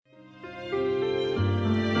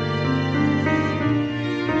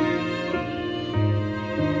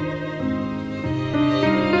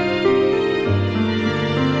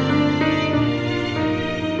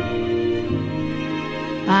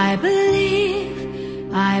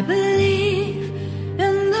I believe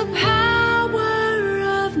in the power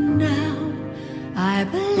of now. I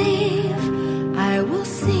believe I will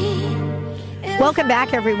see. Welcome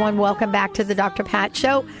back, everyone. Welcome back to the Dr. Pat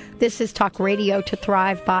Show. This is Talk Radio to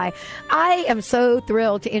Thrive By. I am so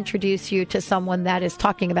thrilled to introduce you to someone that is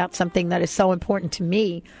talking about something that is so important to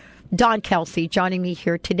me. Dawn Kelsey joining me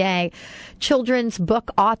here today. Children's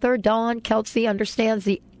book author Dawn Kelsey understands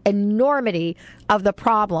the enormity of the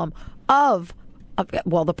problem of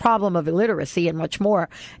the problem of illiteracy and much more,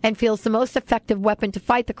 and feels the most effective weapon to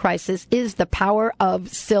fight the crisis is the power of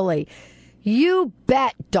silly. You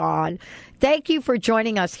bet, Dawn. Thank you for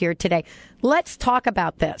joining us here today. Let's talk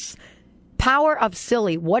about this. Power of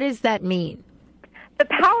silly. What does that mean? The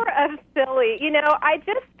power of silly. I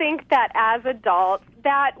just think that as adults,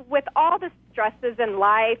 that with all the stresses in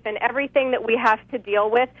life and everything that we have to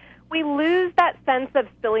deal with, we lose that sense of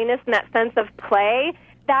silliness and that sense of play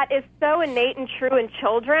that is so innate and true in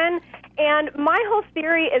children. And my whole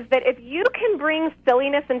theory is that if you can bring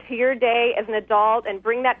silliness into your day as an adult and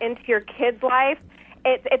bring that into your kid's life,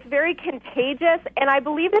 it's very contagious. And I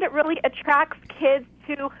believe that it really attracts kids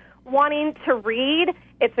to wanting to read.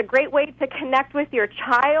 It's a great way to connect with your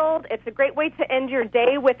child. It's a great way to end your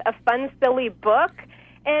day with a fun, silly book.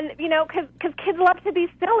 And, because kids love to be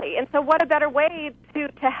silly. And so what a better way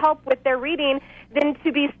to help with their reading than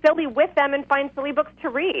to be silly with them and find silly books to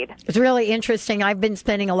read. It's really interesting. I've been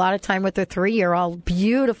spending a lot of time with a 3-year-old,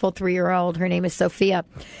 beautiful 3-year-old. Her name is Sophia.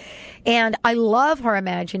 And I love her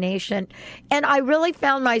imagination. And I really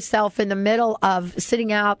found myself in the middle of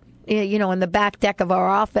sitting out, in the back deck of our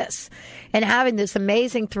office and having this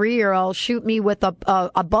amazing 3-year-old shoot me with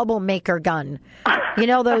a bubble maker gun.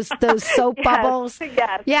 Those soap bubbles?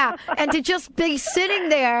 Yes. Yeah. And to just be sitting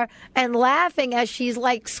there and laughing as she's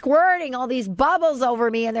like squirting all these bubbles over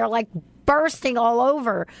me and they're like bursting all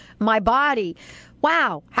over my body.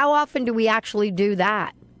 Wow. How often do we actually do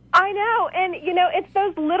that? I know. And, it's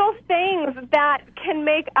those little things that can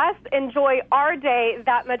make us enjoy our day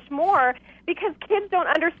that much more, because kids don't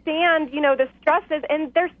understand, the stresses,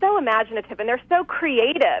 and they're so imaginative and they're so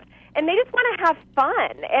creative, and they just want to have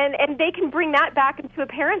fun, and they can bring that back into a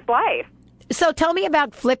parent's life. So tell me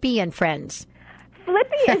about Flippy and Friends.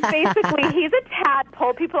 Flippy is basically, he's a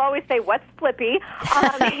tadpole. People always say, what's Flippy?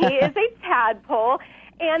 He is a tadpole.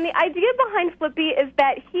 And the idea behind Flippy is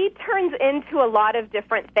that he turns into a lot of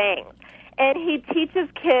different things. And he teaches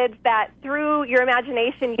kids that through your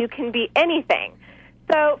imagination, you can be anything.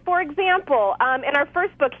 So, for example, in our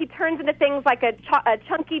first book, he turns into things like a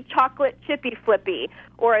chunky chocolate chippy Flippy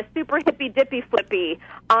or a super hippy dippy Flippy.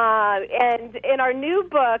 And in our new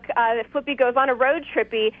book, Flippy goes on a road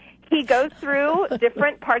trippy. He goes through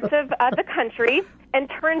different parts of the country and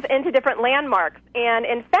turns into different landmarks. And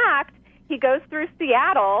in fact, he goes through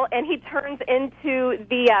Seattle, and he turns into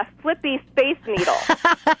the Flippy Space Needle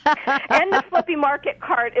and the Flippy Market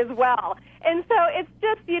Cart as well. And so it's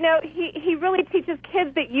just, he really teaches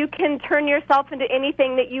kids that you can turn yourself into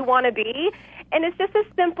anything that you want to be. And it's just a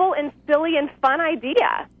simple and silly and fun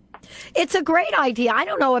idea. It's a great idea. I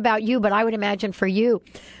don't know about you, but I would imagine for you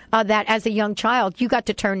that as a young child, you got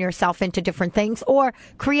to turn yourself into different things or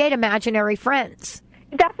create imaginary friends.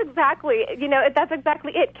 That's exactly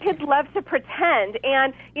it. Kids love to pretend.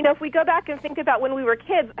 And, if we go back and think about when we were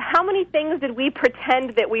kids, how many things did we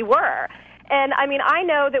pretend that we were? And, I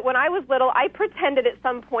know that when I was little, I pretended at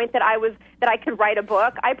some point that I could write a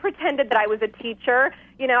book. I pretended that I was a teacher.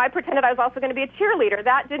 I pretended I was also going to be a cheerleader.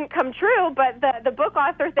 That didn't come true, but the book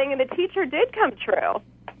author thing and the teacher did come true.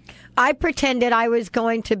 I pretended I was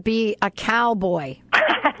going to be a cowboy.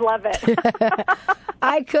 I love it.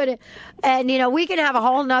 I couldn't. And, we can have a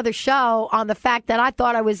whole nother show on the fact that I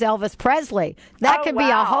thought I was Elvis Presley. That could be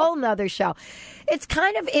a whole nother show. It's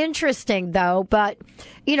kind of interesting, though, but,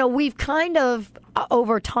 we've kind of,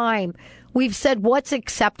 over time, we've said what's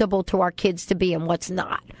acceptable to our kids to be and what's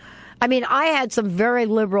not. I had some very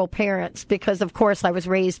liberal parents because, of course, I was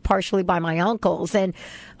raised partially by my uncles. And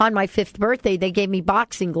on my 5th birthday, they gave me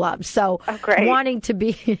boxing gloves. So wanting to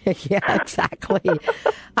be, yeah, exactly.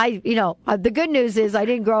 The good news is I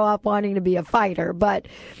didn't grow up wanting to be a fighter. But,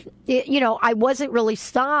 I wasn't really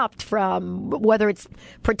stopped from whether it's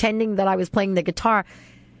pretending that I was playing the guitar.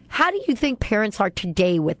 How do you think parents are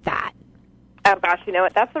today with that? Oh, gosh, you know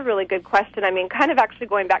what? That's a really good question. Kind of actually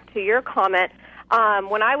going back to your comment.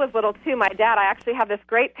 When I was little, too, my dad, I actually have this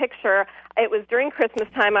great picture. It was during Christmas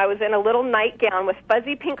time. I was in a little nightgown with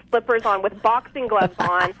fuzzy pink slippers on with boxing gloves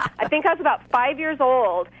on. I think I was about 5 years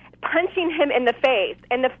old, punching him in the face.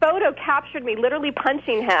 And the photo captured me literally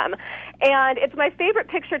punching him. And it's my favorite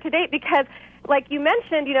picture to date because, like you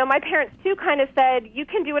mentioned, my parents, too, kind of said, you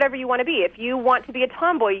can do whatever you want to be. If you want to be a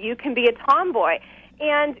tomboy, you can be a tomboy.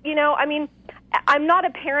 And, I'm not a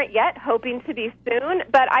parent yet, hoping to be soon,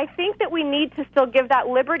 but I think that we need to still give that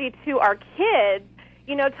liberty to our kids,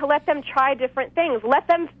 to let them try different things. Let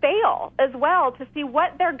them fail as well to see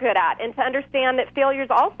what they're good at and to understand that failures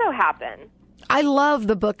also happen. I love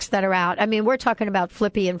the books that are out. I mean, we're talking about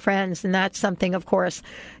Flippy and Friends, and that's something, of course,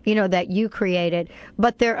 that you created.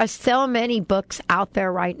 But there are so many books out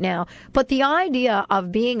there right now. But the idea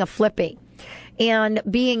of being a Flippy and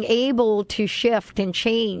being able to shift and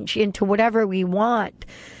change into whatever we want,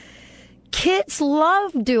 kids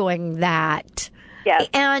love doing that. Yes.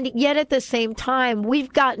 And yet at the same time,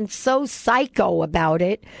 we've gotten so psycho about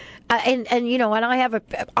it. And I have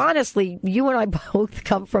honestly, you and I both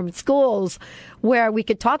come from schools where we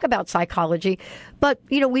could talk about psychology, but,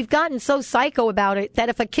 we've gotten so psycho about it that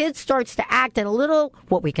if a kid starts to act in a little,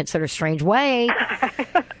 what we consider strange way,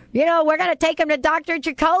 we're going to take him to Dr.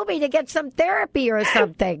 Jacoby to get some therapy or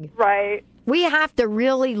something. Right. We have to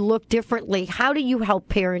really look differently. How do you help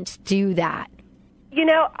parents do that?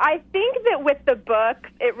 I think that with the books,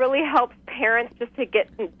 it really helps parents just to get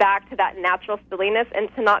back to that natural silliness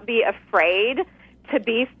and to not be afraid to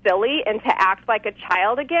be silly and to act like a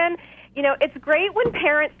child again. It's great when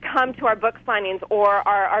parents come to our book signings or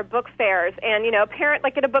our book fairs, and, a parent,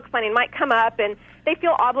 like at a book signing, might come up and they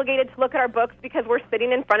feel obligated to look at our books because we're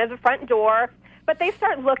sitting in front of the front door, but they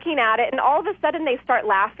start looking at it, and all of a sudden they start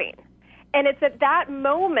laughing. And it's at that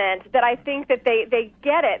moment that I think that they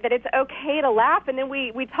get it, that it's okay to laugh. And then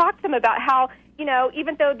we talk to them about how,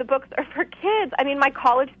 even though the books are for kids, my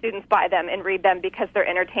college students buy them and read them because they're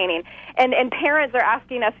entertaining. And parents are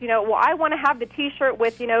asking us, well, I want to have the T-shirt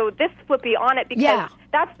with, this Flippy on it because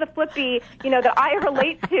that's the Flippy, that I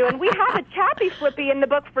relate to. And we have a Chappy Flippy in the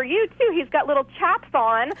book for you, too. He's got little chaps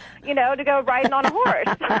on, to go riding on a horse.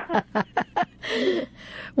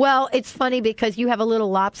 Well, it's funny because you have a little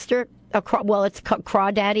lobster. It's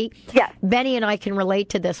Crawdaddy. Yes. Benny and I can relate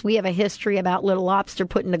to this. We have a history about little lobster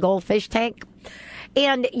put in the goldfish tank.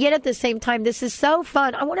 And yet at the same time, this is so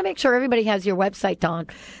fun. I want to make sure everybody has your website, Dawn,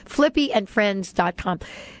 flippyandfriends.com.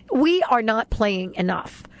 We are not playing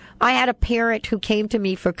enough. I had a parent who came to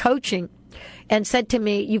me for coaching and said to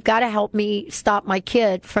me, you've got to help me stop my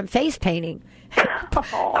kid from face painting.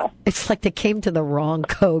 It's like they came to the wrong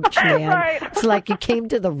coach, man. Right. It's like you came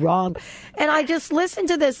to the wrong. And I just listened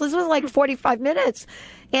to this. This was like 45 minutes.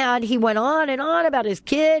 And he went on and on about his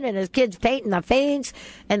kid and his kid's painting the face.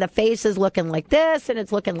 And the face is looking like this and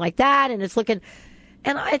it's looking like that. And it's looking.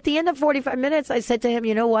 And at the end of 45 minutes, I said to him,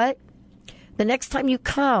 you know what? The next time you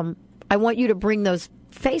come, I want you to bring those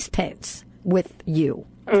face paints with you.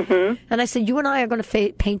 Mm-hmm. And I said, you and I are going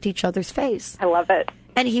to paint each other's face. I love it.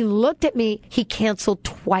 And he looked at me. He canceled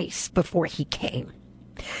twice before he came.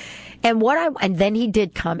 And then he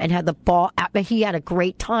did come and had the ball. He had a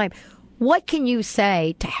great time. What can you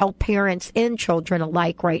say to help parents and children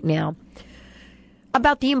alike right now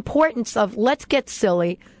about the importance of let's get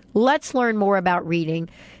silly, let's learn more about reading,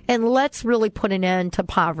 and let's really put an end to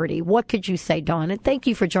poverty? What could you say, Dawn? And thank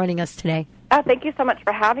you for joining us today. Oh, thank you so much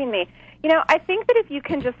for having me. I think that if you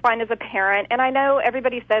can just find as a parent, and I know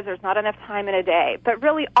everybody says there's not enough time in a day, but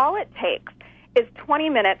really all it takes is 20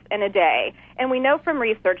 minutes in a day. And we know from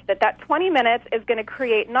research that 20 minutes is going to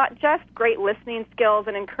create not just great listening skills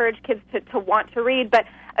and encourage kids to want to read, but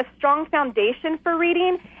a strong foundation for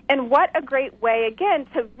reading. And what a great way, again,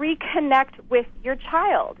 to reconnect with your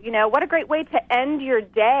child. What a great way to end your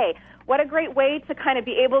day. What a great way to kind of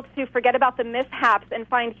be able to forget about the mishaps and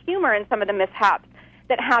find humor in some of the mishaps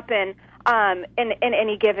that happen in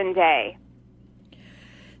any given day.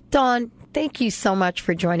 Dawn, thank you so much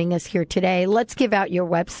for joining us here today. Let's give out your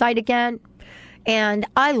website again. And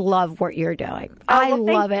I love what you're doing. I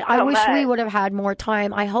love it. I wish we would have had more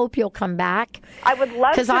time. I hope you'll come back. I would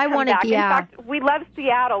love to come back. Yeah. In fact, we love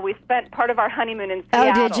Seattle. We spent part of our honeymoon in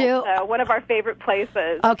Seattle. Oh, did you? So one of our favorite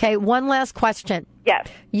places. Okay, one last question. Yes.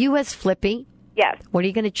 You as Flippy, yes. What are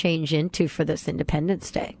you going to change into for this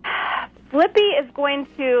Independence Day? Flippy is going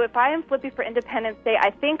to, if I am Flippy for Independence Day,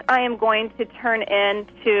 I think I am going to turn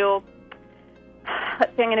into,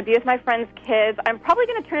 let's see, I'm going to be with my friend's kids. I'm probably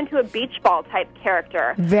going to turn into a beach ball type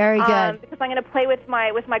character. Very good. Because I'm going to play with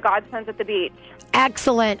my godsons at the beach.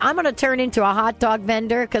 Excellent. I'm going to turn into a hot dog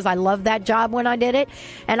vendor because I loved that job when I did it.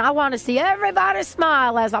 And I want to see everybody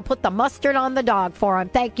smile as I put the mustard on the dog for them.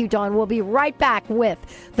 Thank you, Dawn. We'll be right back with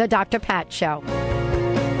the Dr. Pat Show.